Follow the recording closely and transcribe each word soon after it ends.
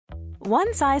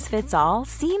One size fits all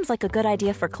seems like a good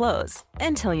idea for clothes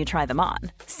until you try them on.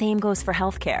 Same goes for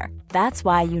healthcare. That's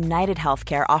why United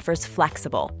Healthcare offers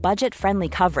flexible, budget-friendly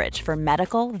coverage for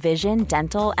medical, vision,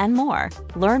 dental, and more.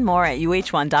 Learn more at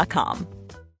uh1.com.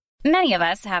 Many of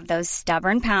us have those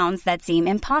stubborn pounds that seem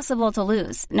impossible to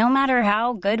lose, no matter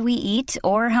how good we eat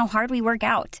or how hard we work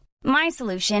out. My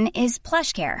solution is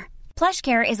PlushCare.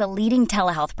 PlushCare is a leading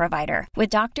telehealth provider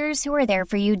with doctors who are there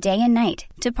for you day and night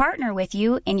to partner with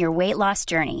you in your weight loss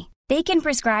journey. They can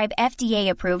prescribe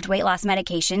FDA-approved weight loss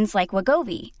medications like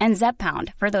Wegovy and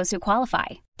Zepbound for those who qualify.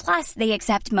 Plus, they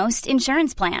accept most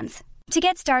insurance plans. To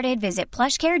get started, visit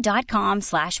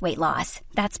plushcare.com/weightloss.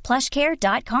 That's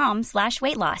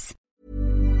plushcare.com/weightloss.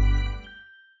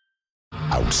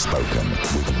 Outspoken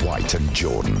with White and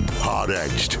Jordan.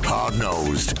 Hard-edged,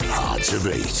 hard-nosed, hard to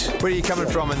beat. Where are you coming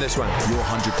from in this one? Your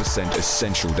 100%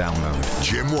 essential download.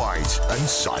 Jim White and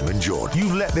Simon Jordan.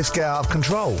 You let this get out of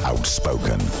control.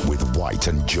 Outspoken with White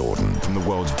and Jordan. From the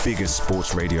world's biggest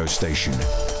sports radio station,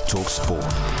 Talk Sport.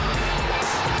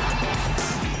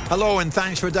 Hello and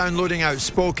thanks for downloading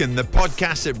Outspoken, the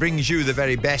podcast that brings you the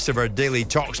very best of our daily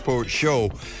TalkSport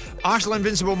show. Arsenal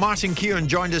invincible Martin Keown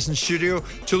joined us in studio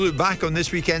to look back on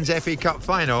this weekend's FA Cup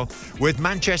final, with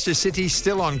Manchester City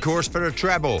still on course for a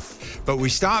treble. But we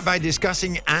start by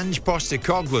discussing Ange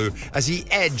Postecoglou as he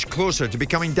edged closer to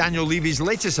becoming Daniel Levy's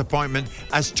latest appointment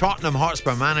as Tottenham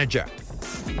Hotspur manager.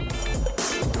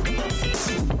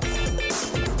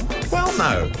 Well,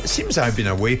 now, it seems I've been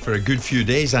away for a good few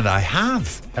days, and I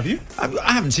have. Have you?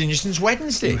 I haven't seen you since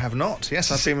Wednesday. You have not.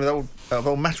 Yes, I've seen with old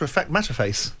matter of fact,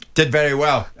 Matterface. Did very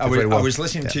well. I well. was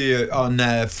listening to you on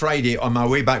Friday on my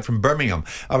way back from Birmingham.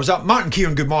 I was up. Martin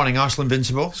Keown, good morning. Arsenal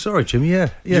invincible. Sorry, Jim. Yeah.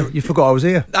 You forgot I was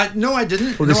here. No, I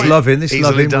didn't. Well, this loving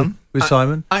done. With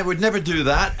Simon. I would never do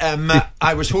that.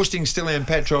 I was hosting Stilian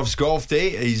Petrov's golf day,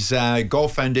 his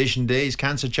golf foundation day, his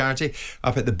cancer charity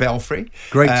up at the Belfry.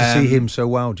 Great to see him so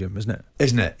well, Jim, isn't it?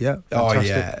 Isn't it? Yeah. Oh,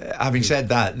 Fantastic. yeah. Having said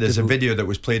that, there's a video that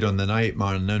was played on the night,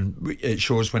 Martin, and it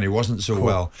shows when he wasn't so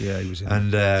well. Yeah, he was in.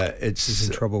 And he was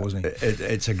in trouble, wasn't he?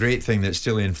 It's a great thing that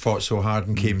Stilian fought so hard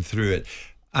and came through it.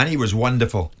 And he was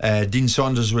wonderful. Dean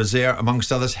Saunders was there,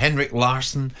 amongst others. Henrik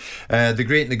Larsson, the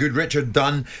great and the good Richard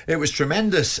Dunn. It was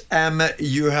tremendous.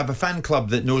 You have a fan club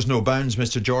that knows no bounds,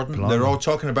 Mr. Jordan. Blimey. They're all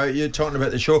talking about you, talking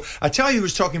about the show. I tell you who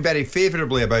was talking very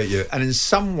favourably about you, and in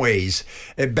some ways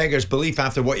it beggars belief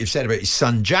after what you've said about his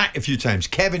son Jack a few times.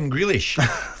 Kevin Grealish,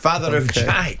 father of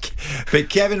Jack. But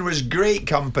Kevin was great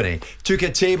company. Took a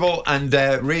table and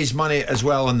raised money as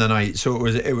well on the night. So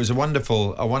it was a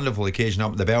wonderful occasion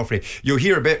up at the Belfry. You'll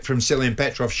hear a bit from Stilian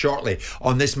Petrov shortly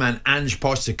on this man Ange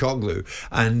Postecoglou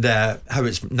and how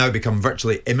it's now become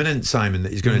virtually imminent, Simon,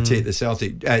 that he's going to take the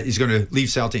Celtic. He's going to leave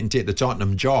Celtic and take the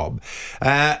Tottenham job.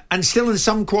 And still, in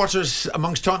some quarters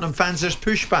amongst Tottenham fans, there's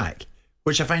pushback,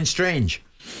 which I find strange.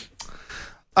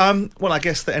 Well, I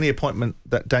guess that any appointment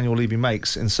that Daniel Levy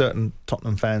makes in certain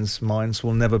Tottenham fans' minds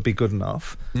will never be good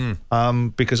enough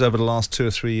because over the last 2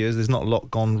 or 3 years there's not a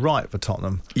lot gone right for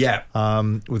Tottenham. Yeah.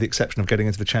 With the exception of getting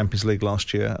into the Champions League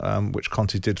last year, which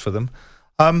Conte did for them.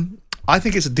 I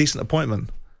think it's a decent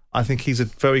appointment. I think he's a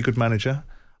very good manager.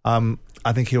 I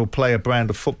think he'll play a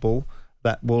brand of football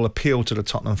that will appeal to the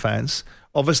Tottenham fans.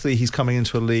 Obviously, he's coming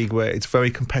into a league where it's very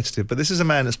competitive, but this is a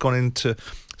man that's gone into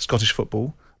Scottish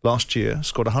football last year,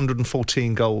 scored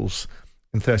 114 goals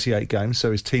in 38 games,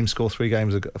 so his team scored 3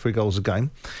 goals a game.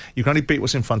 You can only beat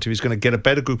what's in front of you. He's going to get a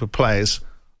better group of players,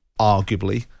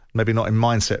 arguably, maybe not in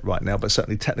mindset right now, but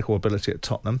certainly technical ability at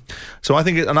Tottenham. So I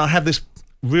think, and I have this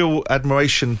real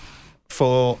admiration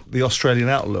for the Australian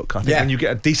outlook. I think when you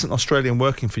get a decent Australian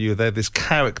working for you, they have this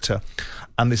character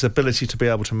and this ability to be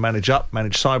able to manage up,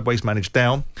 manage sideways, manage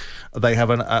down. They have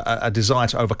a desire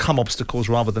to overcome obstacles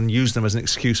rather than use them as an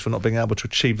excuse for not being able to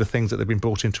achieve the things that they've been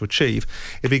brought in to achieve.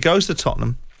 If he goes to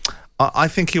Tottenham, I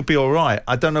think he'll be all right.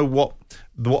 I don't know what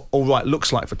all right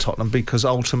looks like for Tottenham, because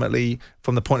ultimately,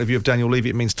 from the point of view of Daniel Levy,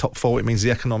 it means top 4, it means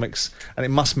the economics, and it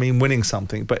must mean winning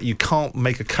something. But you can't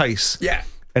make a case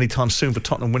anytime soon for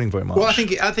Tottenham winning very much. Well, I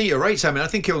think you're right, Simon. I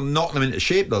think he'll knock them into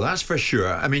shape, though, that's for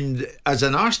sure. I mean, as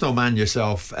an Arsenal man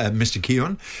yourself, Mr.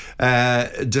 Keown,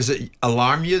 does it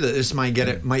alarm you that this might get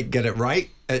it right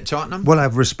at Tottenham? Well, I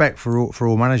have respect for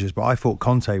all managers, but I thought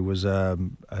Conte was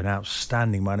an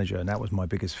outstanding manager, and that was my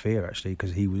biggest fear, actually,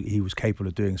 because he was capable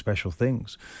of doing special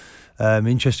things.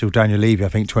 Interesting with Daniel Levy, I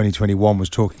think 2021 was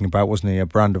talking about, wasn't he, a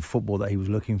brand of football that he was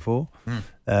looking for.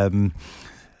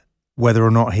 Whether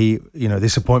or not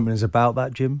this appointment is about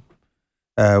that, Jim.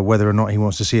 Whether or not he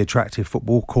wants to see attractive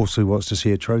football, of course he wants to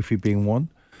see a trophy being won.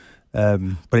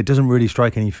 But it doesn't really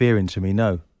strike any fear into me,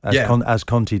 no. As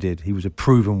Conte did. He was a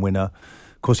proven winner.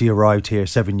 Of course, he arrived here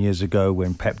 7 years ago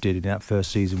when Pep did in that first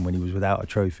season when he was without a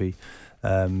trophy.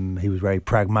 He was very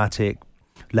pragmatic,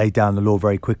 laid down the law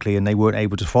very quickly, and they weren't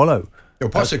able to follow.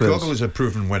 Postecoglou is a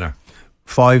proven winner.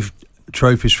 5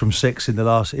 trophies from 6 in the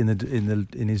last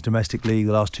in his domestic league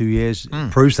the last 2 years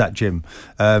proves that, Jim.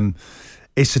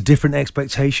 It's a different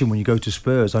expectation when you go to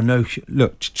Spurs. I know.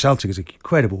 Look, Celtic is an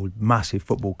incredible, massive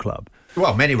football club.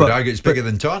 Well, many would argue it's bigger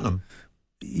than Tottenham.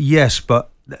 Yes,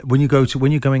 but when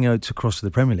you're going out across to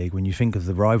the Premier League, when you think of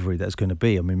the rivalry that's going to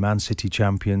be, I mean, Man City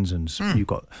champions, and you've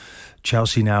got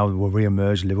Chelsea now will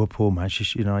re-emerge, Liverpool,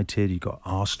 Manchester United, you've got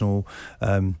Arsenal.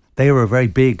 They are a very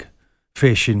big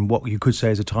fish in what you could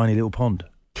say is a tiny little pond.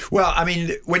 Well, I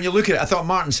mean, when you look at it, I thought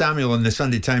Martin Samuel in the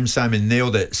Sunday Times, Simon,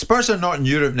 nailed it. Spurs are not in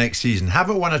Europe next season,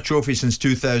 haven't won a trophy since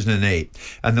 2008,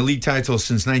 and the league title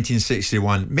since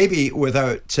 1961. Maybe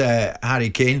without Harry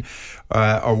Kane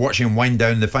or watching him wind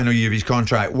down the final year of his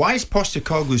contract. Why is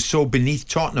Postecoglou so beneath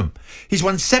Tottenham? He's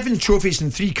won 7 trophies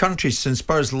in 3 countries since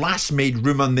Spurs last made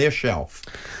room on their shelf.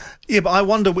 Yeah, but I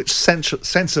wonder which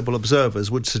sensible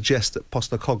observers would suggest that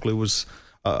Postecoglou was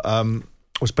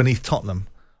beneath Tottenham.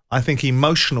 I think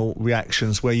emotional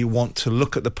reactions where you want to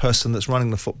look at the person that's running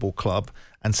the football club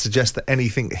and suggest that any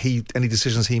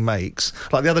decisions he makes,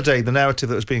 like the other day, the narrative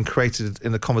that was being created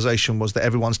in the conversation was that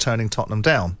everyone's turning Tottenham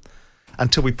down,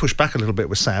 until we pushed back a little bit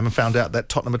with Sam and found out that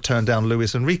Tottenham had turned down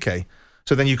Luis Enrique.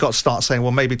 So then you've got to start saying,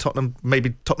 well, maybe Tottenham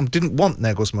didn't want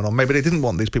Nagelsmann, or maybe they didn't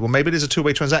want these people. Maybe there's a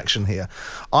two-way transaction here.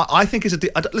 I think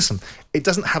listen, it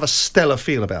doesn't have a stellar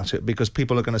feel about it because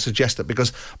people are going to suggest that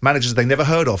because managers they never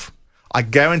heard of. I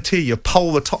guarantee you,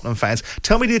 poll the Tottenham fans,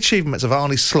 tell me the achievements of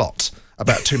Arne Slot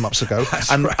about 2 months ago,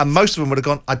 and most of them would have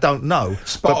gone, I don't know.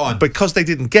 Spot on. Because they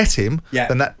didn't get him,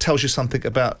 then that tells you something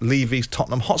about Levy's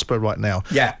Tottenham Hotspur right now.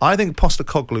 Yeah. I think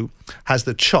Postecoglou has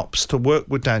the chops to work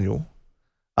with Daniel,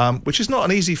 which is not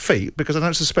an easy feat because I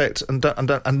don't suspect and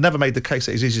never made the case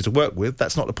that he's easy to work with.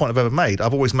 That's not the point I've ever made.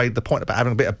 I've always made the point about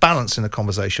having a bit of balance in the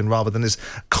conversation rather than this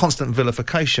constant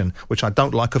vilification, which I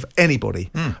don't like of anybody.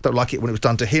 I don't like it when it was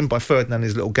done to him by Ferdinand and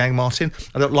his little gang, Martin.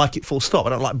 I don't like it full stop. I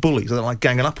don't like bullies. I don't like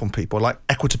ganging up on people. I like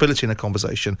equitability in a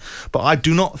conversation. But I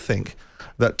do not think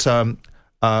that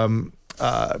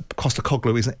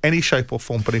Postecoglou is in any shape or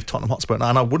form beneath Tottenham Hotspur, and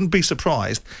I wouldn't be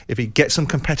surprised if he gets them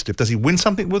competitive. Does he win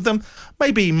something with them?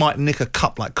 Maybe he might nick a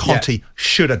cup like Conte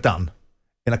should have done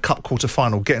in a cup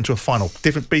quarter-final, get into a final.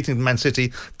 Different beating Man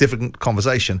City, different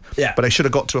conversation. Yeah. But they should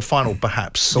have got to a final,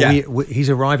 perhaps. So he's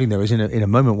arriving there is in a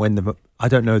moment when I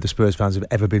don't know the Spurs fans have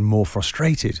ever been more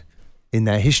frustrated in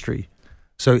their history.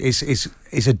 So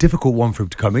it's a difficult one for him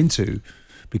to come into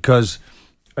because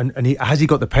has he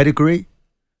got the pedigree?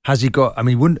 Has he got? I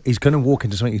mean, he's going to walk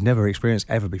into something he's never experienced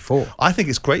ever before. I think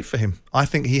it's great for him. I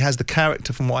think he has the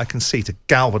character, from what I can see, to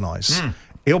galvanise.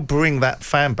 He'll bring that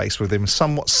fan base with him,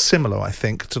 somewhat similar, I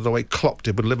think, to the way Klopp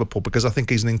did with Liverpool, because I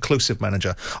think he's an inclusive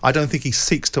manager. I don't think he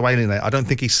seeks to alienate. I don't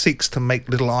think he seeks to make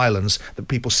little islands that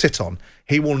people sit on.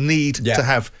 He will need to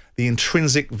have the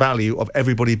intrinsic value of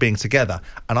everybody being together,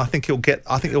 and I think he'll get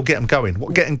him going.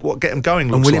 What get him going looks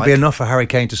like. And will it be enough for Harry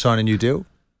Kane to sign a new deal?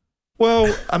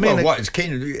 Well, I mean, is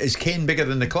Kane bigger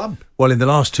than the club? Well, in the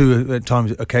last 2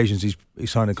 occasions he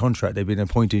signed a contract, they've been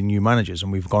appointing new managers,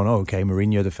 and we've gone, okay,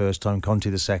 Mourinho the first time, Conte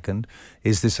the second.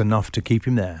 Is this enough to keep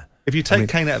him there? If you take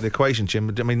Kane out of the equation,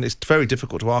 Jim, I mean, it's very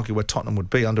difficult to argue where Tottenham would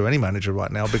be under any manager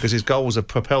right now because his goals have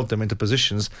propelled them into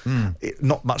positions,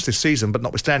 not much this season, but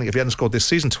notwithstanding, if he hadn't scored this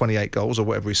season 28 goals or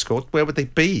whatever he scored, where would they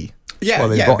be? Yeah,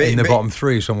 well, in the bottom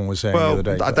 3, someone was saying the other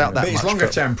day. I doubt that but his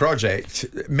longer-term project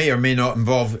may or may not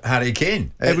involve Harry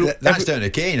Kane. That's down to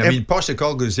Kane. I mean,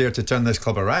 Postecoglou's there to turn this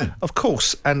club around. Of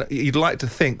course, and you'd like to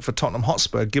think for Tottenham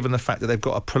Hotspur, given the fact that they've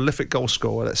got a prolific goal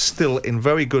scorer that's still in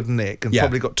very good nick and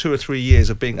probably got 2 or 3 years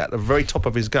of being at the very top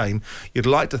of his game, you'd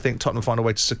like to think Tottenham find a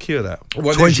way to secure that.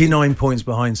 29 points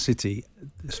behind City.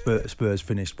 Spurs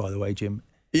finished, by the way, Jim,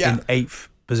 in 8th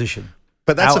position.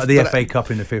 But that's out of the FA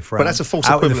Cup in the 5th round. But that's a false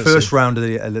out equivalency. In the first round of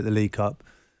the League Cup,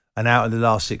 and out of the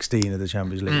last 16 of the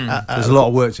Champions League. There's a lot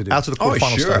of work to do. Out of the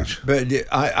quarter-final stage. But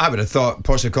I would have thought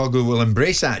Postecoglou will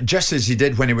embrace that, just as he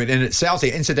did when he went in at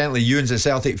Celtic. Incidentally, Ewan's a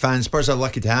Celtic fan. Spurs are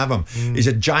lucky to have him. He's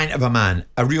a giant of a man,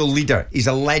 a real leader. He's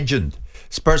a legend.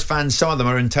 Spurs fans, some of them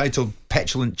are entitled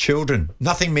petulant children.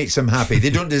 Nothing makes them happy. They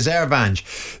don't deserve Ange.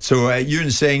 So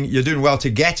Ewan's saying you're doing well to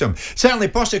get him. Certainly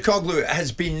Postecoglou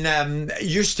has been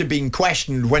used to being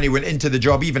questioned when he went into the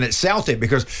job, even at Celtic,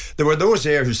 because there were those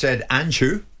there who said, Ange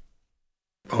who?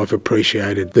 I've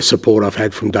appreciated the support I've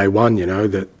had from day one,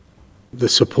 that the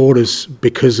supporters,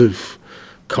 because of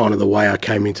kind of the way I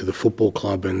came into the football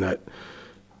club, and that,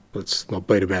 let's not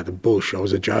beat about the bush, I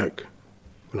was a joke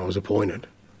when I was appointed.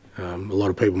 A lot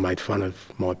of people made fun of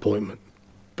my appointment,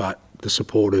 but the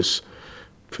supporters,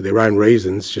 for their own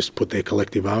reasons, just put their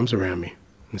collective arms around me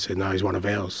and said, no, he's one of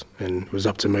ours. And it was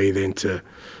up to me then to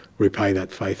repay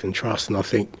that faith and trust. And I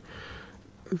think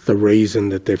the reason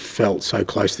that they've felt so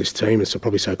close to this team and so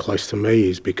probably so close to me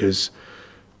is because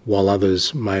while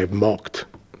others may have mocked,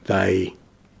 they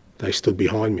stood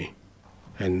behind me.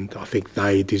 And I think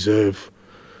they deserve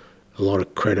a lot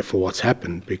of credit for what's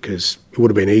happened, because it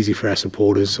would have been easy for our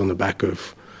supporters on the back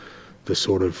of the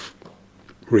sort of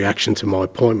reaction to my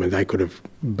appointment. They could have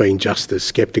been just as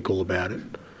sceptical about it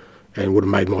and would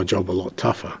have made my job a lot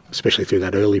tougher, especially through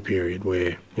that early period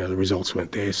where the results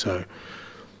weren't there. So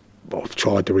I've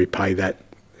tried to repay that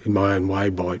in my own way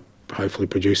by hopefully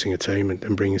producing a team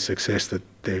and bringing success that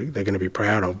they're going to be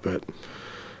proud of. But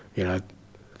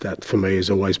that for me has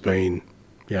always been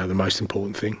the most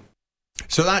important thing.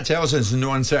 So that tells us in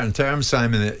no uncertain terms,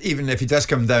 Simon, that even if he does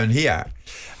come down here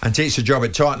and takes a job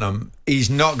at Tottenham, he's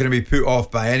not going to be put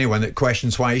off by anyone that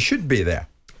questions why he should be there.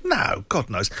 No, God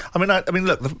knows. I mean,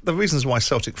 look, the reasons why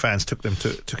Celtic fans took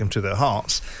him to their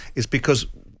hearts is because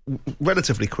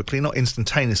relatively quickly, not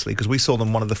instantaneously, because we saw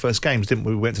them one of the first games, didn't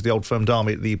we? We went to the Old Firm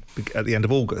Derby at the end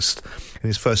of August in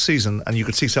his first season, and you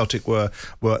could see Celtic were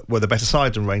the better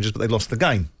side than Rangers, but they lost the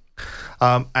game.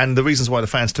 And the reasons why the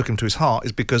fans took him to his heart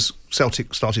is because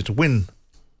Celtic started to win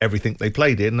everything they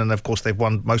played in, and of course they've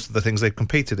won most of the things they've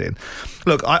competed in.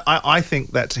 Look, I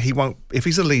think that he won't, if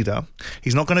he's a leader,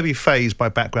 he's not going to be fazed by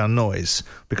background noise,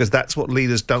 because that's what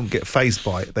leaders don't get fazed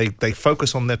by. They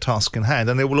focus on their task in hand,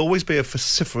 and there will always be a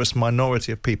vociferous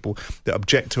minority of people that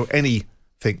object to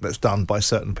anything that's done by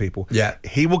certain people. Yeah.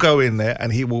 He will go in there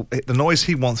and the noise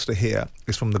he wants to hear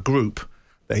is from the group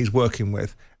that he's working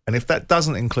with. And if that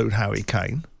doesn't include Harry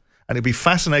Kane, and it'd be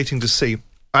fascinating to see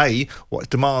what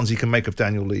demands he can make of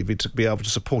Daniel Levy to be able to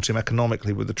support him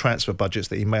economically with the transfer budgets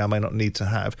that he may or may not need to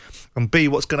have, and B,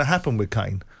 what's going to happen with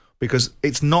Kane, because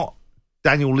it's not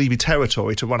Daniel Levy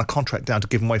territory to run a contract down to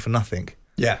give him away for nothing.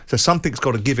 Yeah. So something's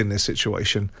got to give in this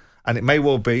situation, and it may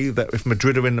well be that if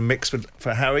Madrid are in the mix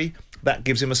for Harry, that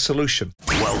gives him a solution.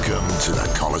 Welcome to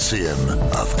the Coliseum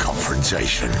of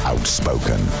Confrontation.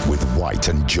 Outspoken with White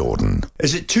and Jordan.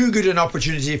 Is it too good an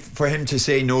opportunity for him to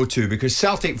say no to? Because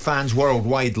Celtic fans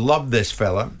worldwide love this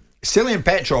fella. Stiliyan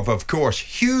Petrov, of course,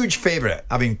 huge favourite,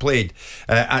 having played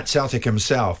at Celtic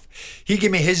himself. He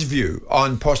gave me his view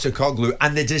on Postecoglou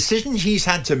and the decision he's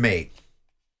had to make.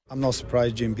 I'm not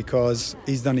surprised, Jim, because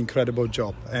he's done an incredible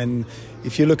job. And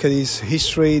if you look at his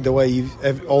history, the way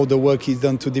all the work he's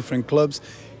done to different clubs,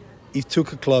 he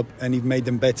took a club and he made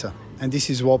them better. And this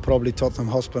is what probably Tottenham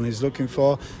Hotspur is looking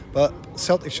for. But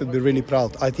Celtic should be really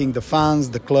proud. I think the fans,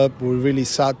 the club, were really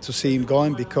sad to see him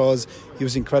going, because he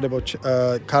was an incredible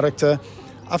character.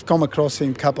 I've come across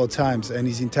him a couple of times, and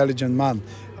he's an intelligent man,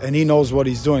 and he knows what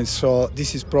he's doing. So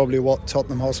this is probably what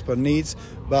Tottenham Hotspur needs.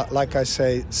 But like I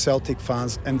say, Celtic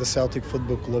fans and the Celtic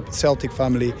Football Club, Celtic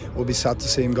family, will be sad to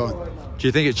see him going. Do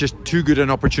you think it's just too good an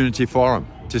opportunity for him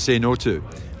to say no to?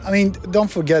 I mean, don't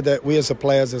forget that we as a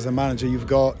players, as a manager, you've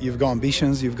got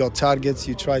ambitions, you've got targets,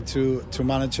 you try to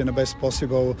manage in the best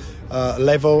possible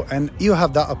level, and you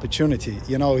have that opportunity.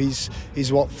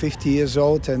 He's what, 50 years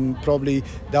old, and probably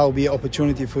that will be an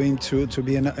opportunity for him to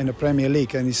be in a Premier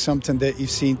League, and it's something that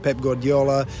you've seen Pep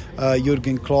Guardiola,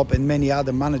 Jurgen Klopp, and many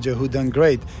other managers who done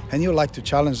great, and you like to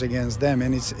challenge against them,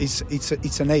 and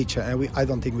it's a nature, and I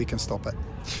don't think we can stop it.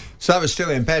 So that was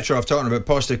Stiliyan Petrov talking about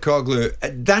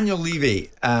Postecoglou. Daniel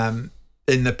Levy,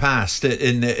 in the past,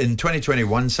 in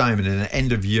 2021, Simon, in an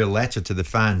end-of-year letter to the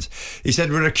fans, he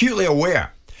said, "We're acutely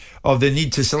aware of the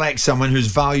need to select someone whose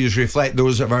values reflect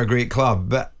those of our great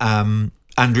club, and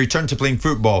return to playing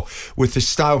football with the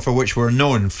style for which we're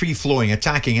known, free-flowing,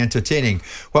 attacking, entertaining,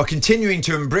 while continuing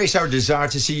to embrace our desire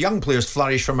to see young players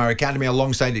flourish from our academy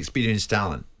alongside experienced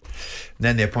talent." And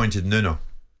then they appointed Nuno.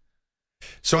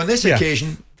 So on this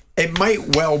occasion, it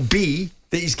might well be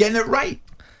that he's getting it right.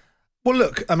 Well,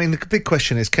 look, I mean, the big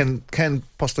question is, can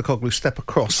Postecoglou step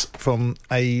across from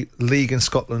a league in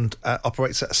Scotland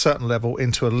operates at a certain level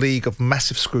into a league of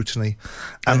massive scrutiny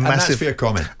and massive, that's fair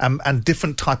comment, and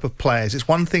different type of players? It's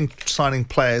one thing signing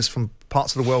players from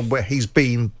parts of the world where he's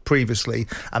been previously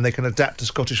and they can adapt to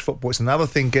Scottish football. It's another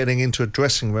thing getting into a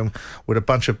dressing room with a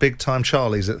bunch of big-time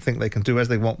Charlies that think they can do as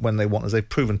they want when they want, as they've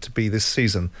proven to be this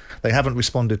season. They haven't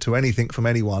responded to anything from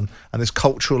anyone, and this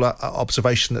cultural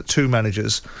observation that two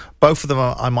managers, both of them,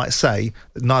 I might say,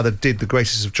 neither did the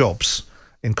greatest of jobs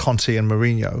in Conte and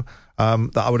Mourinho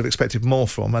that I would have expected more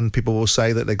from, and people will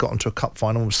say that they got into a cup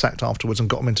final and were sacked afterwards and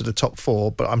got them into the top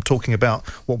 4, but I'm talking about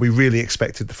what we really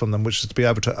expected from them, which is to be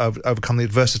able to overcome the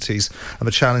adversities and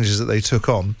the challenges that they took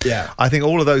on. Yeah. I think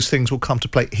all of those things will come to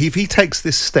play. If he takes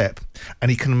this step, and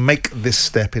he can make this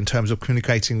step in terms of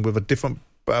communicating with a different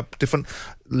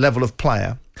level of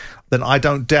player, then I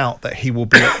don't doubt that he will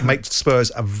make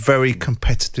Spurs a very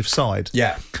competitive side.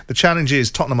 Yeah. The challenge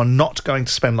is Tottenham are not going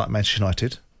to spend like Manchester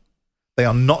United. They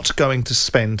are not going to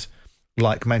spend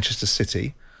like Manchester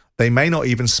City. They may not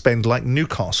even spend like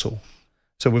Newcastle.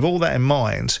 So with all that in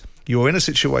mind, you're in a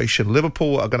situation,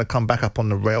 Liverpool are going to come back up on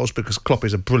the rails because Klopp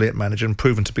is a brilliant manager and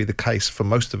proven to be the case for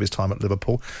most of his time at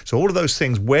Liverpool. So all of those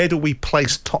things, where do we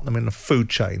place Tottenham in the food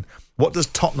chain? What does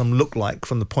Tottenham look like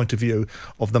from the point of view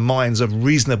of the minds of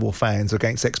reasonable fans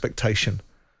against expectation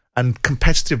and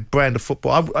competitive brand of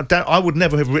football? I would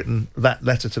never have written that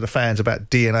letter to the fans about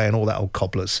DNA and all that old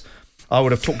cobblers. I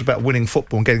would have talked about winning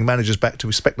football and getting managers back to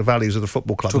respect the values of the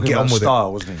football club and get on with style,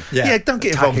 it. Wasn't he? Yeah, don't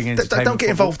get involved. Don't get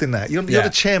involved football. in that. You're the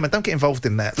chairman. Don't get involved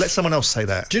in that. Let someone else say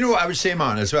that. Do you know what I would say,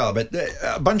 Martin, as well? But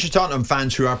a bunch of Tottenham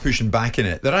fans who are pushing back in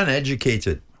it, they're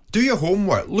uneducated. Do your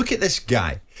homework. Look at this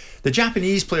guy. The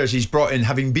Japanese players he's brought in,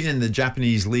 having been in the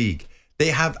Japanese league, they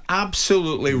have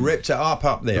absolutely ripped it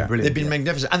up there. They've been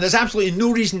magnificent. And there's absolutely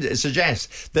no reason to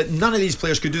suggest that none of these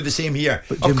players could do the same here.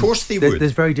 But Jim, of course they would.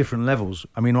 There's very different levels.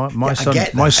 I mean, my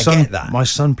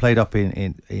son played up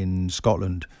in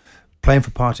Scotland, playing for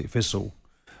Partick Thistle.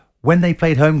 When they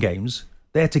played home games,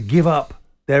 they had to give up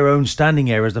their own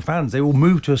standing areas, the fans. They all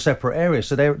moved to a separate area.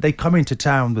 So they come into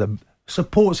town, the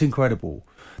support's incredible.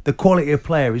 The quality of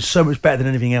player is so much better than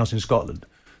anything else in Scotland.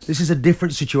 This is a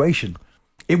different situation.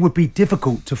 It would be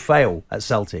difficult to fail at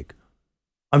Celtic.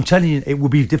 I'm telling you, it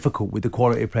would be difficult with the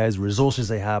quality of players, the resources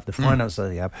they have, the finance that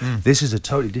they have. This is a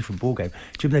totally different ballgame.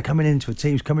 Jim, they're coming into a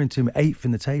team, who's coming into 8th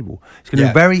in the table. It's going to be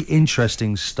a very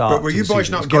interesting start. But were you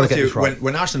boys not guilty,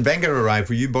 when Arsene Wenger arrived,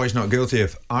 were you boys not guilty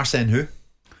of Arsene who?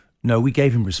 No, we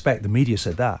gave him respect. The media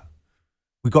said that.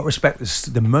 We got respect.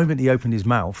 The moment he opened his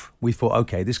mouth, we thought,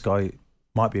 okay, this guy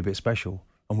might be a bit special.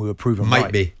 And we were proven right.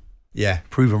 Might be, yeah.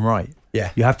 Proven right.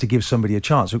 Yeah, you have to give somebody a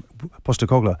chance.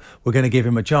 Postecoglou, we're going to give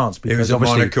him a chance because he was at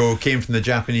Monaco, came from the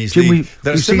Japanese Jim, league.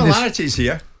 There are similarities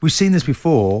here. We've seen this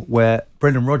before, where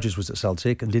Brendan Rodgers was at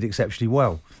Celtic and did exceptionally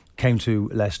well. Came to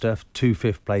Leicester, 2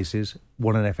 fifth places,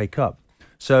 won an FA Cup.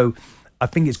 So I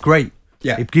think it's great.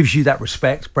 Yeah, it gives you that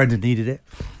respect. Brendan needed it.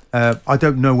 I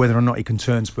don't know whether or not he can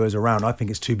turn Spurs around. I think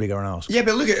it's too big an ask. Yeah,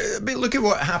 but look at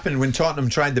what happened when Tottenham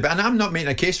tried and I'm not making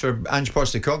a case for Ange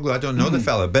Postecoglou. I don't know the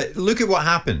fella, but look at what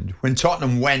happened when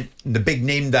Tottenham went in the big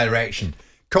name direction.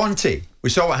 Conte, we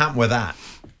saw what happened with that.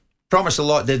 Promised a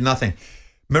lot, did nothing.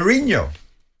 Mourinho,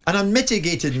 an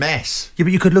unmitigated mess. Yeah,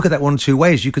 but you could look at that one of two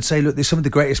ways. You could say, look, there's some of the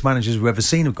greatest managers we've ever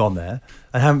seen have gone there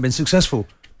and haven't been successful.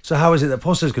 So how is it that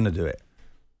Poste's going to do it?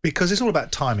 Because it's all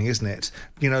about timing, isn't it?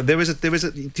 You know,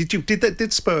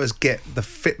 did Spurs get the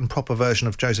fit and proper version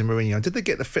of Jose Mourinho? Did they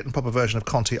get the fit and proper version of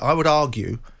Conte? I would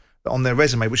argue that on their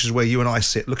resume, which is where you and I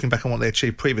sit, looking back on what they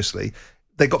achieved previously,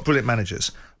 they got brilliant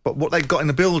managers. But what they got in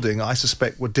the building, I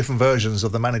suspect, were different versions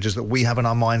of the managers that we have in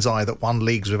our mind's eye that won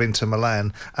leagues with Inter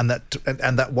Milan and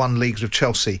that won leagues with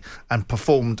Chelsea and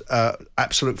performed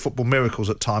absolute football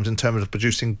miracles at times in terms of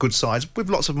producing good sides with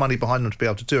lots of money behind them to be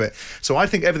able to do it. So I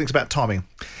think everything's about timing.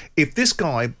 If this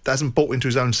guy hasn't bought into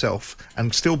his own self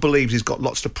and still believes he's got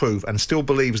lots to prove and still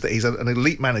believes that he's an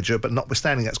elite manager, but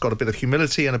notwithstanding that's got a bit of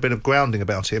humility and a bit of grounding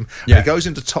about him, when he goes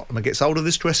into Tottenham and gets hold of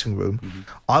this dressing room,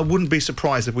 I wouldn't be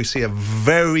surprised if we see a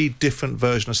very different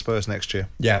version of Spurs next year.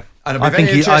 Yeah, and I'll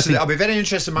be very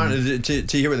interested, Martin,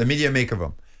 to hear what the media make of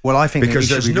him. Well, I think because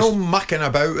there's no mucking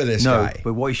about with this guy.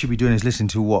 But what he should be doing is listening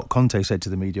to what Conte said to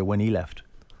the media when he left.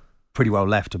 Pretty well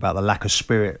left about the lack of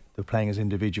spirit. They're playing as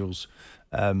individuals.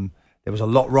 There was a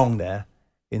lot wrong there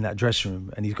in that dressing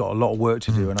room, and he's got a lot of work to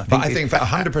do. And I think that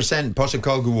 100%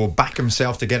 Postecoglou will back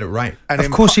himself to get it right. And of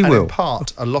course he will. In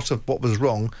part, a lot of what was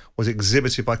wrong was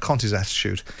exhibited by Conte's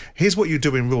attitude. Here's what you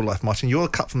do in real life, Martin. You're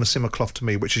cut from the similar cloth to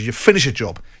me, which is you finish a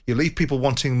job, you leave people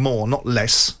wanting more, not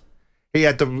less. He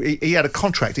had a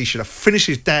contract. He should have finished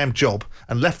his damn job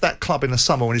and left that club in the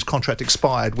summer when his contract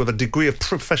expired with a degree of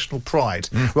professional pride,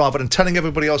 rather than telling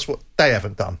everybody else what they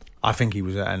haven't done. I think he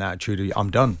was an attitude of,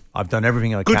 I'm done. I've done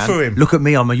everything I can. Good for him. Look at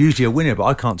me. I'm usually a winner, but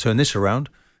I can't turn this around.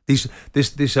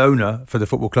 This owner for the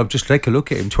football club, just take a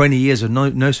look at him. 20 years of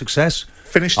no success.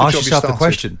 Finish the job you started. The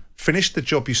question. Finish the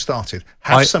job you started.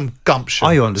 Have some gumption.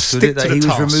 I understood it that he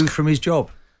was removed from his job.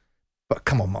 But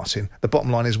come on, Martin, the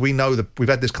bottom line is we know that we've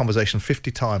had this conversation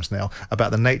 50 times now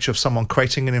about the nature of someone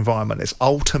creating an environment that's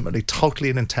ultimately totally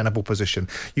an untenable position.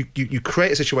 You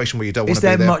create a situation where you don't want to be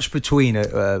there. Is there much between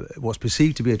what's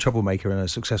perceived to be a troublemaker and a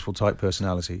successful type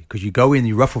personality? Because you go in,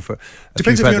 you ruffle for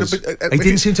Depends few feathers. He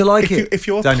didn't seem to like it. If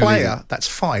you're a player, that's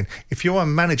fine. If you're a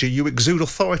manager, you exude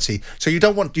authority. So you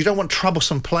don't want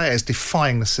troublesome players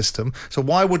defying the system. So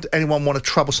why would anyone want a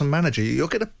troublesome manager? You'll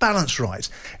get a balance right.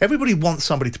 Everybody wants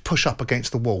somebody to push up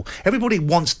against the wall. Everybody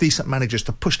wants decent managers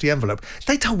to push the envelope.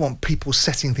 They don't want people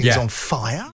setting things on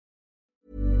fire.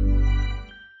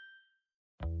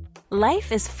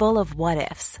 Life is full of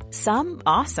what-ifs. Some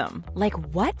awesome, like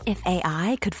what if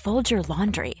AI could fold your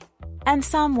laundry? And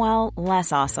some, well,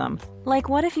 less awesome, like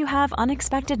what if you have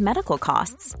unexpected medical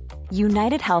costs?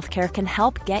 United Healthcare can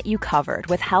help get you covered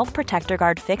with Health Protector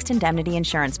Guard fixed indemnity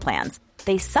insurance plans.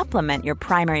 They supplement your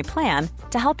primary plan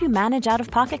to help you manage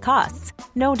out-of-pocket costs.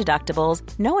 No deductibles,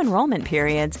 no enrollment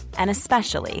periods, and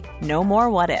especially no more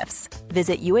what-ifs.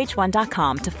 Visit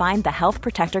uh1.com to find the Health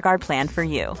Protector Guard plan for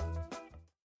you.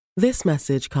 This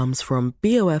message comes from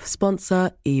BOF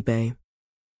sponsor eBay.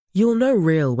 You'll know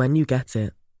real when you get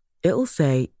it. It'll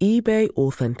say eBay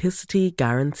Authenticity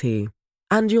Guarantee.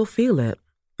 And you'll feel it.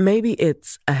 Maybe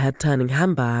it's a head-turning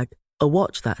handbag, a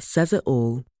watch that says it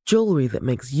all, jewelry that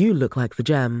makes you look like the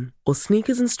gem, or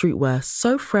sneakers and streetwear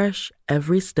so fresh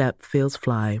every step feels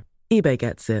fly. eBay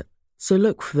gets it. So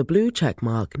look for the blue check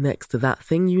mark next to that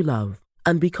thing you love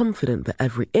and be confident that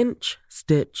every inch,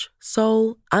 stitch,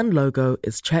 sole, and logo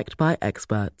is checked by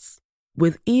experts.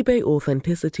 With eBay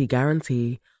Authenticity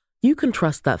Guarantee, you can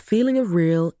trust that feeling of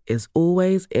real is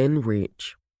always in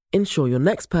reach. Ensure your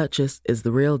next purchase is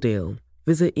the real deal.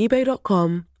 Visit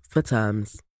ebay.com for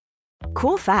terms.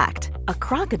 Cool fact, a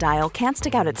crocodile can't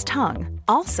stick out its tongue.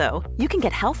 Also, you can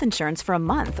get health insurance for a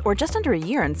month or just under a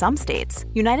year in some states.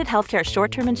 United Healthcare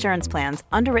short-term insurance plans,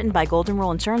 underwritten by Golden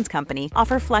Rule Insurance Company,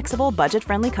 offer flexible,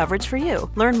 budget-friendly coverage for you.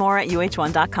 Learn more at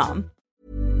uh1.com.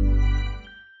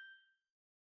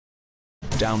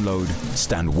 Download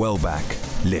Stand Well Back.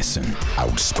 Listen.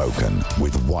 Outspoken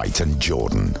with White and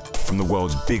Jordan. From the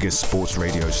world's biggest sports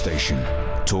radio station,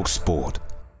 Talk Sport.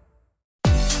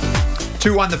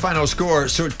 2-1 the final score,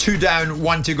 so 2 down,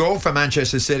 1 to go for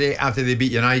Manchester City after they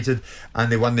beat United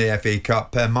and they won the FA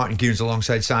Cup. Martin Keown's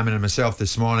alongside Simon and myself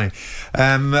this morning.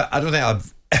 I don't think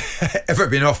I've ever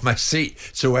been off my seat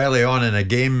so early on in a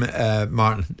game,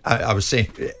 Martin. I was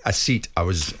saying a seat, I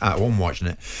was at home watching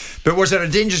it. But was there a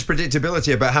dangerous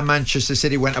predictability about how Manchester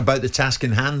City went about the task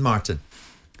in hand, Martin?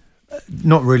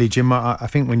 Not really, Jim. I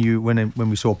think when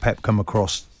we saw Pep come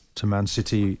across to Man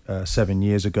City 7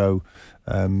 years ago,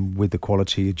 with the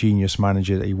quality, genius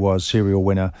manager that he was, serial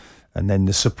winner, and then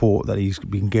the support that he's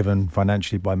been given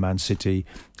financially by Man City,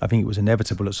 I think it was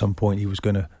inevitable at some point he was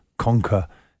going to conquer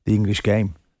the English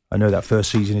game. I know that first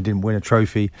season he didn't win a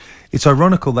trophy. It's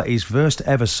ironical that his first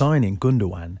ever signing,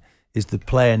 Gundogan, is the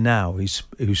player now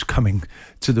who's coming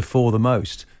to the fore the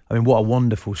most. I mean, what a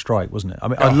wonderful strike, wasn't it? I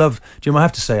mean, I love, Jim, I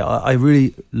have to say, I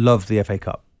really love the FA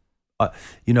Cup. I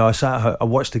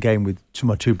watched the game with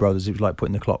my two brothers. It was like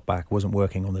putting the clock back. I wasn't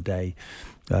working on the day.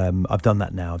 I've done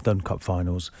that now. I've done cup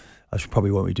finals. I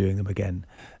probably won't be doing them again.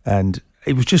 And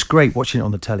it was just great watching it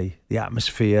on the telly. The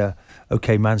atmosphere.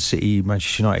 Okay, Man City,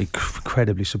 Manchester United,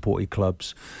 incredibly supported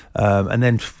clubs. And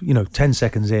then, 10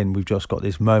 seconds in, we've just got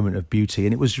this moment of beauty.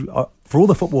 And it was, for all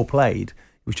the football played,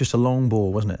 it was just a long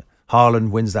ball, wasn't it?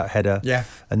 Haaland wins that header. Yeah.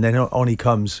 And then on he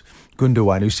comes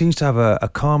Gundogan, who seems to have a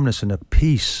calmness and a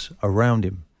peace around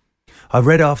him. I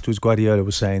read afterwards Guardiola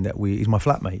was saying that he's my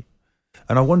flatmate.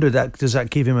 And I wondered, does that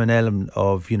give him an element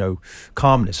of,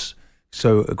 calmness?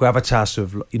 So a gravitas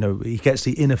of, he gets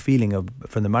the inner feeling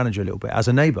from the manager a little bit as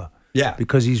a neighbour. Yeah.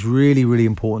 Because he's really, really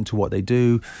important to what they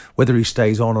do. Whether he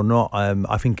stays on or not,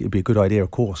 I think it'd be a good idea,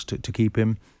 of course, to keep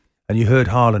him. And you heard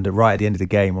Haaland right at the end of the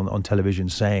game on television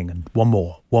saying, and one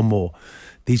more.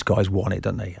 These guys want it,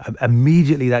 don't they?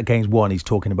 Immediately that game's won, he's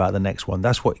talking about the next one.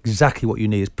 That's exactly what you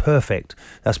need. It's perfect.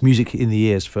 That's music in the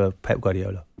ears for Pep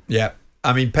Guardiola. Yeah.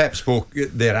 I mean, Pep spoke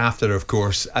thereafter, of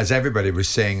course, as everybody was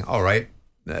saying, all right,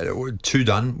 2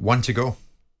 done, 1 to go.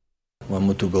 1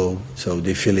 more to go. So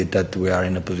they feel it that we are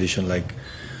in a position like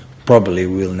probably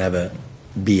we'll never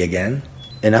be again.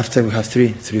 And after we have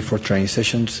 4 training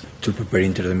sessions to prepare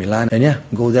Inter de Milan. And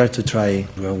go there to try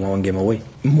 1 game away.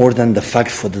 More than the fact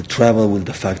for the travel with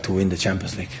the fact to win the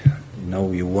Champions League.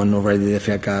 We won already the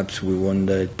FA Cups, we won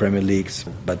the Premier Leagues,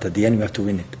 but at the end we have to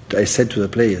win it. I said to the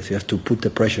players, you have to put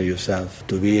the pressure yourself.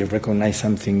 To recognize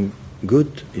something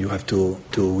good, you have to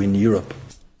win Europe.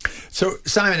 So,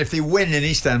 Simon, if they win in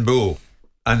Istanbul,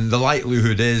 And the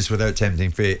likelihood is, without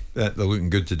tempting fate, that they're looking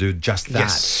good to do just that.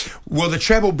 Yes. Will the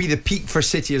treble be the peak for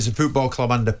City as a football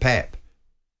club under Pep?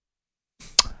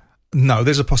 No,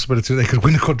 there's a possibility they could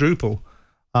win a quadruple.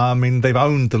 I mean, they've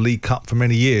owned the League Cup for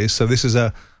many years, so this is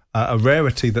a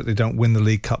rarity that they don't win the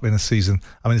League Cup in a season.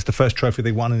 I mean, it's the first trophy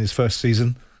they won in his first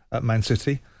season at Man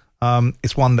City.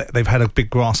 It's one that they've had a big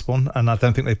grasp on, and I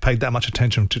don't think they've paid that much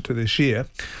attention to this year.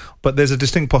 But there's a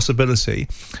distinct possibility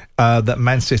that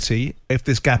Man City, if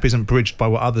this gap isn't bridged by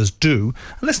what others do,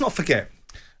 and let's not forget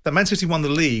that Man City won the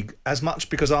league as much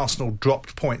because Arsenal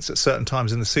dropped points at certain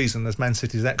times in the season as Man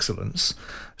City's excellence.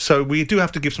 So we do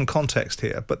have to give some context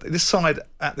here. But this side,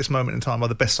 at this moment in time, are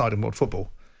the best side in world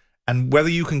football. And whether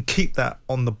you can keep that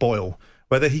on the boil,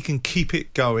 whether he can keep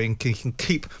it going, he can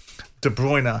keep De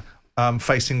Bruyne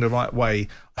facing the right way.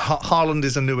 Haaland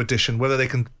is a new addition. Whether they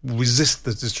can resist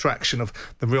the distraction of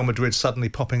the Real Madrid suddenly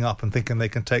popping up and thinking they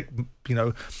can take,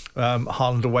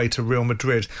 Haaland away to Real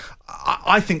Madrid.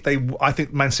 I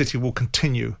think Man City will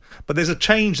continue, but there's a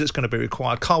change that's going to be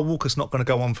required. Kyle Walker's not going to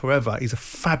go on forever. He's a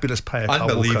fabulous player.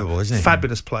 Unbelievable, isn't he?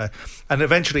 Fabulous player, and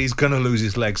eventually he's going to lose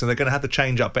his legs, and they're going to have to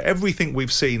change up. But everything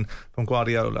we've seen from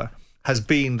Guardiola has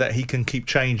been that he can keep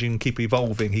changing, keep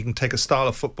evolving. He can take a style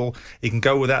of football, he can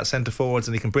go without centre-forwards,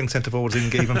 and he can bring centre-forwards in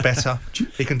and get even better.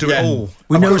 He can do it all.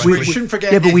 We shouldn't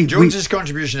forget Nathan Jones'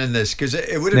 contribution in this, because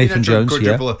it would have been a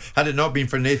quadruple had it not been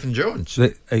for Nathan Jones.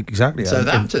 Exactly.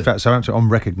 Southampton. In fact, Southampton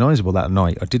unrecognisable that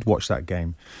night. I did watch that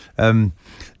game.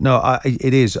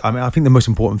 It is. I mean, I think the most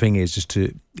important thing is just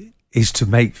to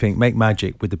make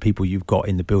magic with the people you've got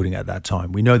in the building at that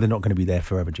time. We know they're not going to be there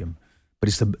forever, Jim. But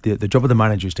it's the job of the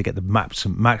manager is to get the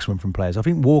maximum from players. I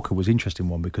think Walker was an interesting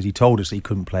one because he told us that he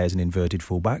couldn't play as an inverted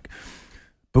fullback.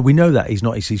 But we know that he's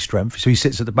not his strength. So he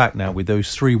sits at the back now with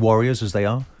those three warriors as they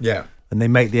are. Yeah. And they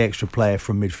make the extra player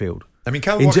from midfield. I mean,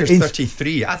 Kyle Walker's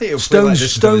 33. I think he'll play like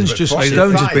this. Stones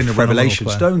has been a revelation.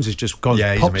 Stones has just gone,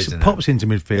 pops into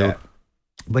midfield. Yeah.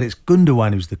 But it's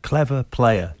Gundogan who's the clever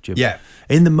player, Jim. Yeah.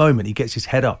 In the moment, he gets his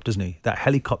head up, doesn't he? That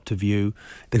helicopter view.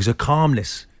 There's a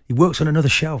calmness. He works on another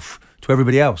shelf to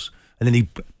everybody else, and then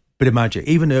bit of magic.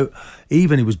 Even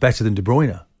he was better than De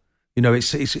Bruyne.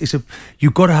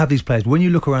 You've got to have these players. When you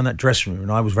look around that dressing room,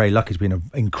 and I was very lucky to be in an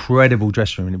incredible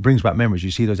dressing room, and it brings back memories. You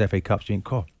see those FA Cups, you think,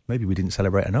 God, maybe we didn't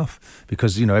celebrate enough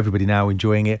because everybody now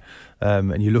enjoying it,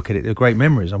 and you look at it, they're great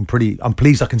memories. I'm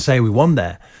pleased I can say we won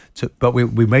there, but we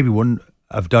maybe wouldn't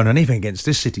have done anything against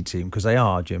this City team because they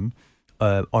are, Jim.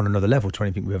 On another level to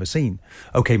anything we've ever seen.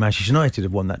 Okay, Manchester United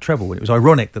have won that treble. It was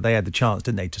ironic that they had the chance,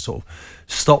 didn't they, to sort of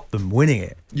stop them winning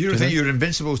it. You don't think your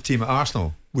Invincibles team at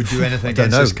Arsenal would do anything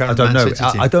against this current Man City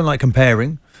team? I don't like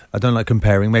comparing.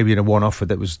 Maybe in a one-off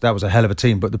that was a hell of a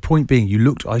team. But the point being,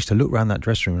 I used to look around that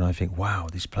dressing room and I think, wow,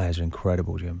 these players are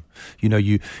incredible, Jim.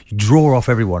 You draw off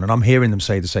everyone, and I'm hearing them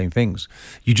say the same things.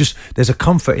 There's a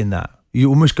comfort in that. You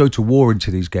almost go to war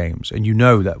into these games, and you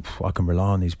know that I can rely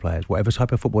on these players. Whatever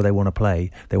type of football they want to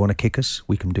play, they want to kick us,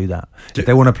 we can do that. If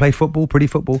they want to play football, pretty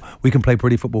football, we can play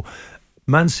pretty football.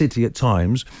 Man City at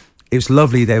times, it's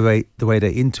lovely the way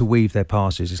they interweave their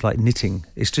passes. It's like knitting.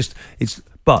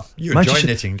 But you enjoy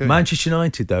knitting, don't you? Manchester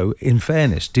United, though, in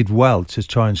fairness, did well to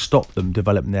try and stop them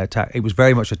developing their attack. It was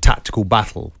very much a tactical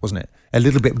battle, wasn't it? A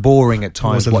little bit boring at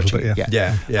times watching it.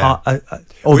 Yeah.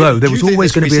 Although there was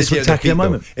always going to be a spectacular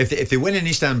moment. If they win in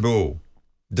Istanbul,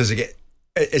 is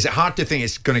it hard to think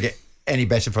it's going to get any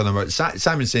better for them?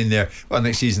 Simon's saying there,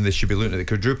 next season they should be looking at the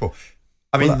quadruple.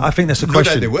 I think that's a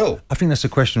question. No doubt they will. I think that's a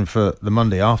question for the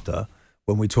Monday after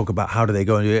when we talk about how do they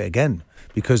go and do it again.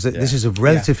 Because this is a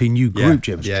relatively new group,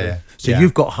 Jim. So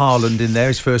you've got Haaland in there,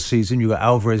 his first season. You've got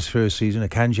Alvarez first season,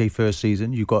 Akanji first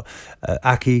season. You've got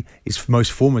Aki, his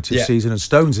most formative season, and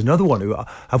Stones, another one.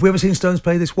 Have we ever seen Stones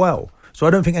play this well? So I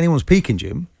don't think anyone's peaking,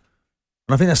 Jim.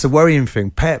 And I think that's the worrying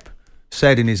thing. Pep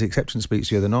said in his acceptance speech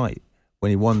the other night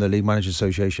when he won the League Managers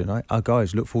Association,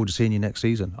 guys, look forward to seeing you next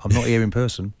season. I'm not here in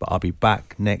person, but I'll be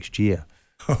back next year.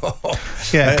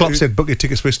 Klopp said book your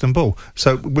tickets for Istanbul.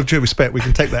 So with due respect, we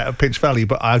can take that at pinch value,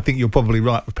 but I think you're probably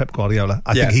right with Pep Guardiola.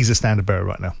 I think he's a standard bearer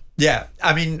right now. Yeah,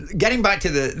 I mean, getting back to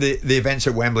the events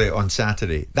at Wembley on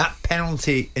Saturday, that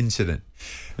penalty incident,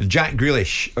 Jack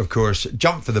Grealish, of course,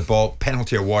 jumped for the ball,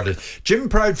 penalty awarded. Jim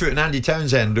Proudfoot and Andy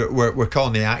Townsend were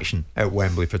calling the action at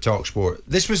Wembley for TalkSport.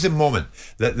 This was the moment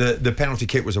that the penalty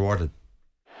kick was awarded.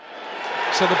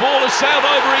 So the ball has sailed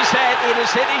over his head, it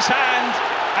has hit his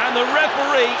hand, and the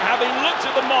referee, having looked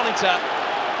at the monitor,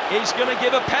 is going to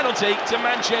give a penalty to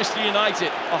Manchester United.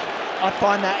 I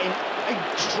find that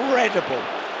incredible,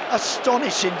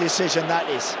 astonishing decision that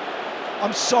is.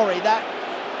 I'm sorry,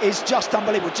 that is just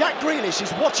unbelievable. Jack Grealish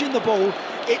is watching the ball,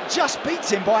 it just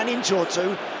beats him by an inch or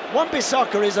two,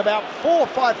 Wan-Bissaka is about 4 or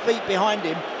 5 feet behind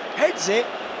him, heads it,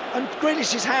 and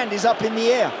Grealish's hand is up in the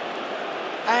air.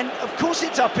 And of course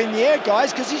it's up in the air,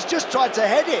 guys, because he's just tried to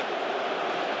head it.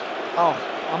 Oh,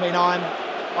 I mean,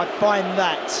 I find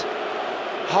that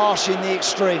harsh in the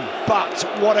extreme, but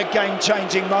what a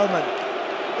game-changing moment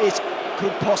it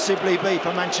could possibly be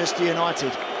for Manchester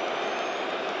United.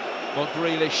 Well,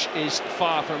 Grealish is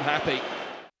far from happy.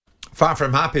 Far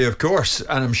from happy, of course,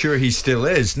 and I'm sure he still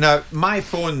is. Now, my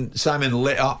phone, Simon,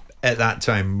 lit up at that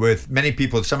time with many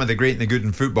people, some of the great and the good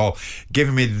in football,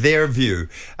 giving me their view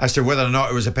as to whether or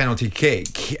not it was a penalty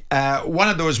kick. One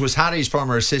of those was Harry's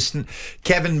former assistant,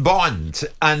 Kevin Bond.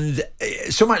 And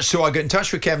so much so, I got in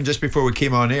touch with Kevin just before we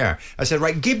came on air. I said,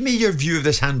 right, give me your view of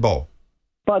this handball.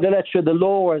 By the letter of the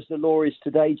law, as the law is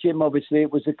today, Jim, obviously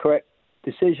it was the correct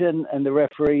decision and the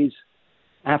referees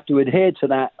have to adhere to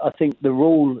that. I think the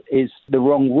rule is the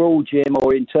wrong rule, Jim,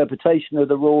 or interpretation of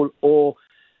the rule, or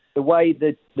the way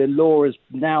that the law has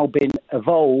now been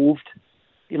evolved.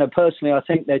 You know, personally, I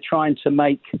think they're trying to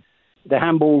make the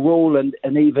handball rule and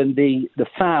even the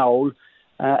foul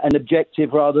an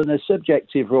objective rather than a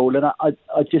subjective rule. And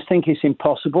I just think it's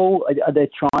impossible. They're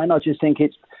trying. I just think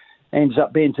it ends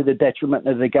up being to the detriment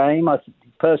of the game.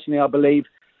 Personally, I believe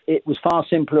it was far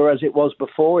simpler as it was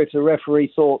before. If the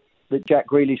referee thought that Jack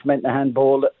Grealish meant to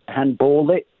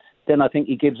handball it, then I think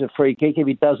he gives a free kick. If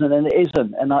he doesn't, then it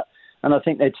isn't. And I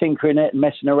think they're tinkering it and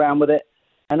messing around with it.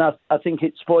 And I think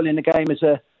it's spoiling the game as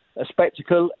a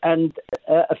spectacle and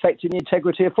affecting the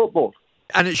integrity of football.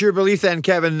 And it's your belief then,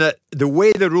 Kevin, that the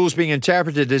way the rule's being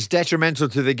interpreted is detrimental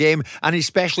to the game, and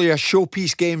especially a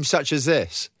showpiece game such as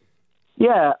this?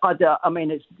 Yeah, I mean,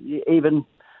 it's even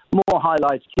more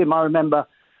highlights. Jim, I remember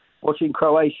watching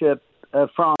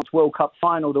Croatia-France World Cup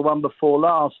final, the one before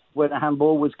last, when a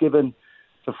handball was given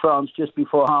to France just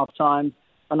before half-time,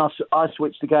 and I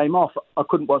switched the game off. I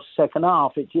couldn't watch the second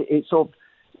half. It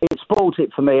spoilt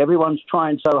it for me. Everyone's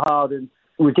trying so hard and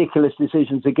ridiculous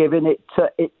decisions are given.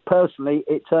 It personally,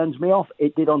 it turns me off.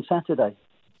 It did on Saturday.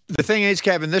 The thing is,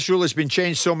 Kevin, this rule has been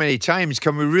changed so many times.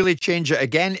 Can we really change it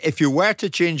again? If you were to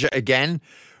change it again,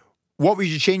 what would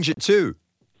you change it to?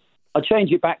 I'd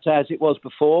change it back to as it was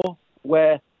before,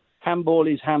 where handball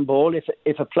is handball.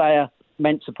 If a player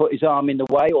meant to put his arm in the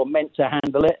way or meant to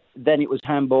handle it, then it was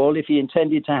handball. If he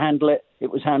intended to handle it,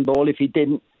 it was handball. If he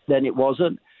didn't, then it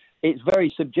wasn't. It's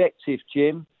very subjective,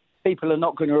 Jim. People are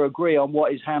not going to agree on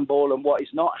what is handball and what is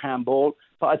not handball,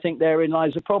 but I think therein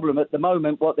lies a problem. At the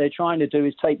moment, what they're trying to do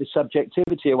is take the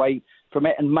subjectivity away from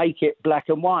it and make it black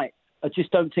and white. I just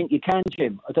don't think you can,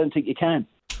 Jim. I don't think you can.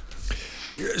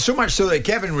 So much so that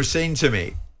Kevin was saying to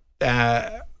me,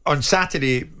 on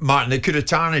Saturday, Martin, it could have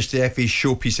tarnished the FA's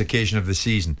showpiece occasion of the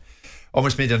season.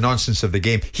 Almost made a nonsense of the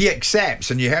game. He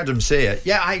accepts, and you heard him say it,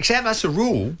 yeah, I accept that's a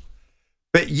rule,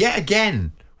 but yet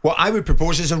again, what I would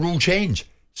propose is a rule change.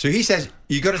 So he says,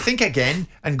 you got to think again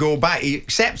and go back. He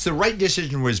accepts the right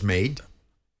decision was made.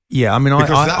 Yeah, I mean,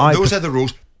 those are the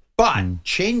rules, but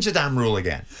change the damn rule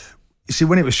again. See,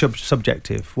 when it was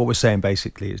subjective, what we're saying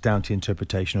basically is down to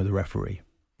interpretation of the referee.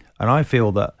 And I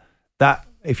feel that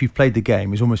if you've played the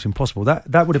game, is almost impossible.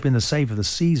 That would have been the save of the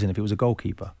season if it was a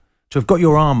goalkeeper. To have got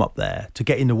your arm up there to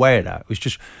get in the way of that, it was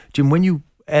just, Jim, when you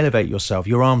elevate yourself,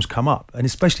 your arms come up. And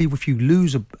especially if you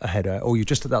lose a header or you're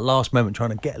just at that last moment trying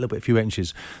to get a few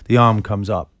inches, the arm comes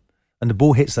up and the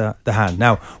ball hits the hand.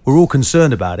 Now, we're all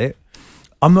concerned about it.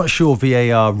 I'm not sure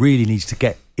VAR really needs to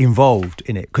get involved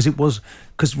in it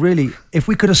because really, if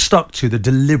we could have stuck to the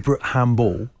deliberate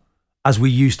handball as we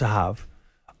used to have,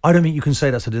 I don't think you can say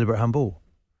that's a deliberate handball.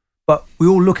 But we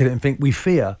all look at it and think, we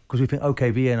fear, because we think, okay,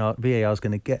 VAR is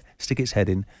going to stick its head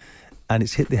in and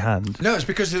it's hit the hand. No, it's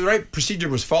because the right procedure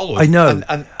was followed. I know.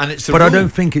 And it's the but rule. I don't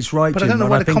think it's right, But Jim, I don't know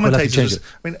why the commentators...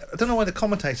 I don't know why the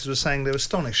commentators were saying they're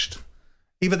astonished.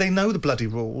 Either they know the bloody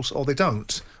rules or they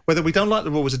don't. Whether we don't like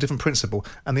the rule is a different principle.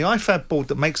 And the IFAB board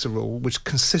that makes the rule, which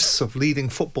consists of leading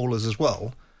footballers as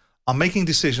well, are making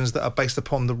decisions that are based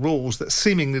upon the rules that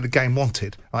seemingly the game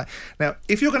wanted. Right? Now,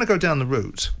 if you're going to go down the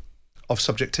route of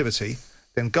subjectivity,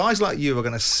 then guys like you are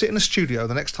going to sit in a studio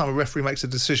the next time a referee makes a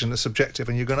decision that's subjective,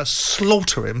 and you're going to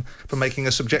slaughter him for making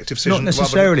a subjective decision. Not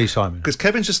necessarily, Simon. Because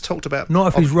Kevin's just talked about... Not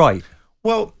if he's right.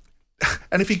 Well,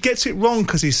 and if he gets it wrong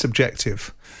because he's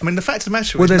subjective. I mean, the fact of the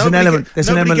matter is... Well, there's an element of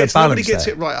balance Nobody gets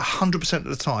there. it right 100% of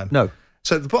the time. No.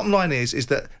 So the bottom line is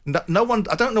that no one...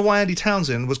 I don't know why Andy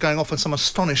Townsend was going off on some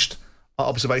astonished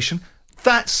observation.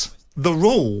 That's the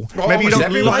rule. Well, maybe you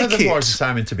don't like it. Was,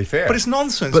 Simon, to be fair. But it's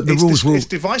nonsense. But the rules it's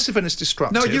divisive and it's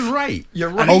destructive. No, you're right. You're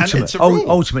right.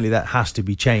 Ultimately, that has to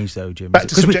be changed, though, Jim. Back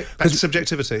to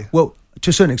subjectivity. Well, to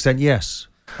a certain extent, yes.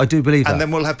 I do believe that. And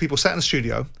then we'll have people sat in the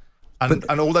studio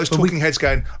And all those talking heads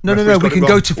going, no, we can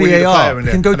go to VAR. We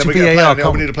can go to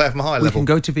VAR. We need a player from a higher level. We can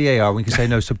go to VAR and we can say,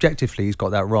 no, subjectively, he's got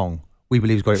that wrong. We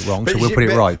believe he's got it wrong, so we'll put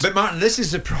it right. But Martin, this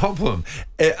is the problem.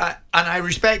 And I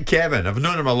respect Kevin. I've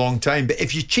known him a long time. But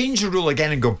if you change the rule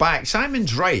again and go back,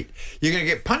 Simon's right. You're going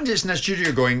to get pundits in the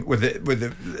studio going with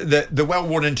the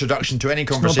well-worn introduction to any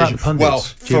conversation. It's not about the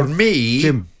pundits, Jim, for me...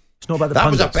 Jim, it's not about the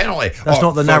pundits. That was a penalty. That's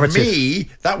not the narrative. For me,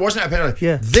 that wasn't a penalty.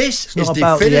 Yeah. This it's not is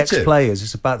about definitive. the ex-players.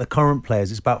 It's about the current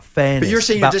players. It's about fairness. But you're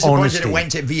saying you're disappointed honesty. it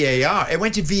went to VAR. It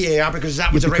went to VAR because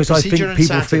that was the right because I procedure think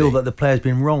people on Saturday. feel that the player's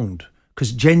been wronged.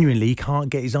 Because genuinely, he can't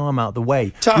get his arm out the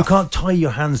way. Tough. You can't tie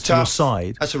your hands to your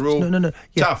side. That's a rule. No.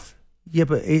 Yeah. Tough. Yeah,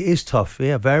 but it is tough.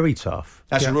 Yeah, very tough.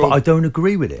 That's a rule. But I don't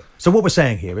agree with it. So what we're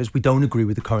saying here is we don't agree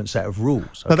with the current set of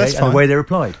rules. Okay? No, that's fine. And the way they're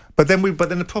applied. But then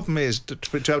the problem is to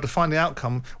be able to find the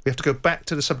outcome, we have to go back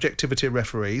to the subjectivity of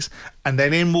referees, and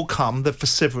then in will come the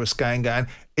vociferous going,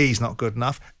 he's not good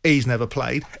enough, he's never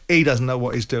played, he doesn't know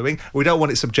what he's doing, we don't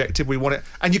want it subjective, we want it,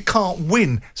 and you can't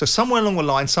win. So somewhere along the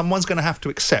line, someone's going to have to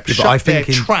accept, shut their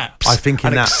traps,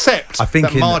 and accept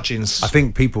the margins. I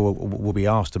think people will be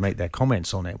asked to make their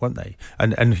comments on it, won't they?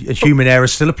 And human error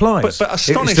still applies. But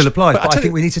astonished. It still applies. But I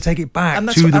think we need to take it back and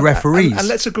to the referees. And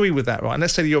let's agree with that, right? And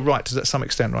let's say you're right to some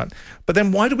extent, right? But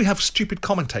then why do we have stupid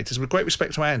commentators, with great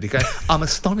respect to Andy, going, I'm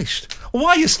astonished? Well,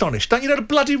 why are you astonished? Don't you know the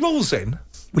bloody rules then?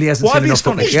 Well, he hasn't seen enough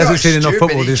football. He hasn't seen enough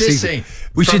football this season.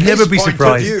 We should never be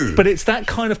surprised. But it's that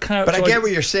kind of character. But I get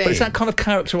what you're saying. But it's that kind of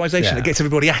characterisation that gets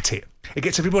everybody at it. It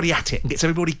gets everybody at it and gets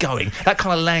everybody going. That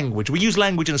kind of language. We use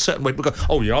language in a certain way. We go,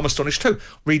 oh yeah, I'm astonished too.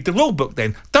 Read the rule book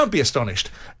then. Don't be astonished.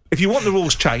 If you want the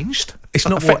rules changed, it's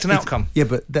not affect an outcome. Yeah,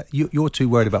 but you're too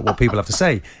worried about what people have to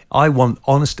say. I want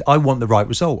honesty. I want the right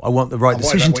result. I want the right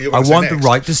decision. I want the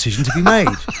right decision to be made.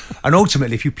 And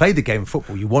ultimately, if you play the game of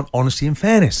football, you want honesty and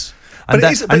fairness. And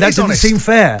that doesn't seem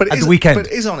fair at the weekend. But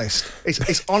it is honest.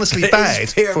 It's honestly bad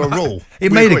for a rule.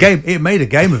 It made a game. It made a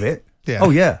game of it. Yeah.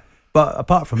 Oh yeah. But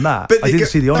apart from that, I didn't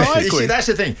see the honesty. You see, that's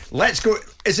the thing. Let's go.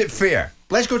 Is it fair?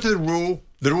 Let's go to the rule.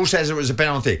 The rule says it was a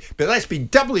penalty. But let's be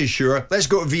doubly sure. Let's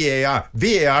go to VAR.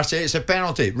 VAR says it's a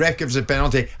penalty. Ref gives a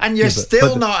penalty. And you're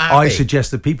still not happy. I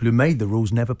suggest the people who made the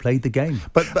rules never played the game.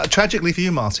 But tragically for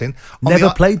you, Martin...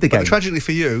 Never played the game. But tragically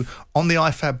for you, on the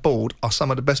IFAB board are some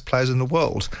of the best players in the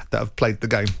world that have played the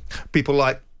game. People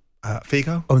like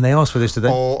Figo. Oh, and they asked for this today?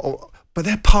 But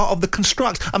they're part of the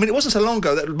construct. I mean, it wasn't so long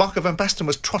ago that Marco van Basten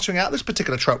was trotting out this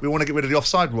particular trope. We want to get rid of the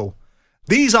offside rule.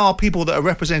 These are people that are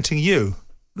representing you.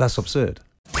 That's absurd.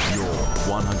 Your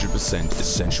 100%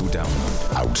 essential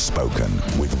download. Outspoken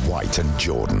with White and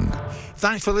Jordan.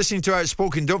 Thanks for listening to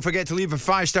Outspoken. Don't forget to leave a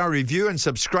 5-star review and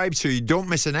subscribe so you don't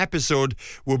miss an episode.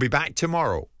 We'll be back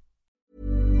tomorrow.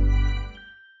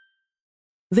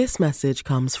 This message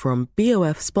comes from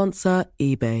BOF sponsor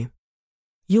eBay.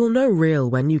 You'll know real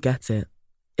when you get it.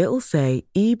 It'll say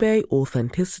eBay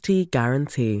Authenticity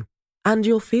Guarantee. And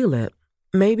you'll feel it.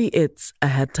 Maybe it's a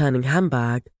head-turning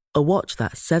handbag, a watch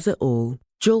that says it all,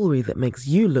 jewelry that makes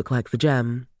you look like the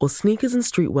gem, or sneakers and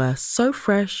streetwear so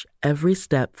fresh every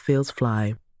step feels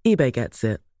fly. eBay gets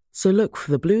it. So look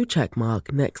for the blue check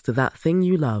mark next to that thing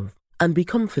you love and be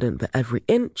confident that every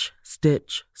inch,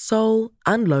 stitch, sole,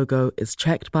 and logo is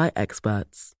checked by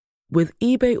experts. With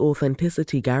eBay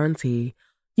Authenticity Guarantee,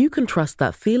 you can trust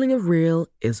that feeling of real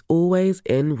is always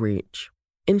in reach.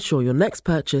 Ensure your next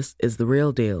purchase is the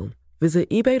real deal. Visit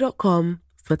ebay.com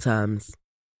for terms.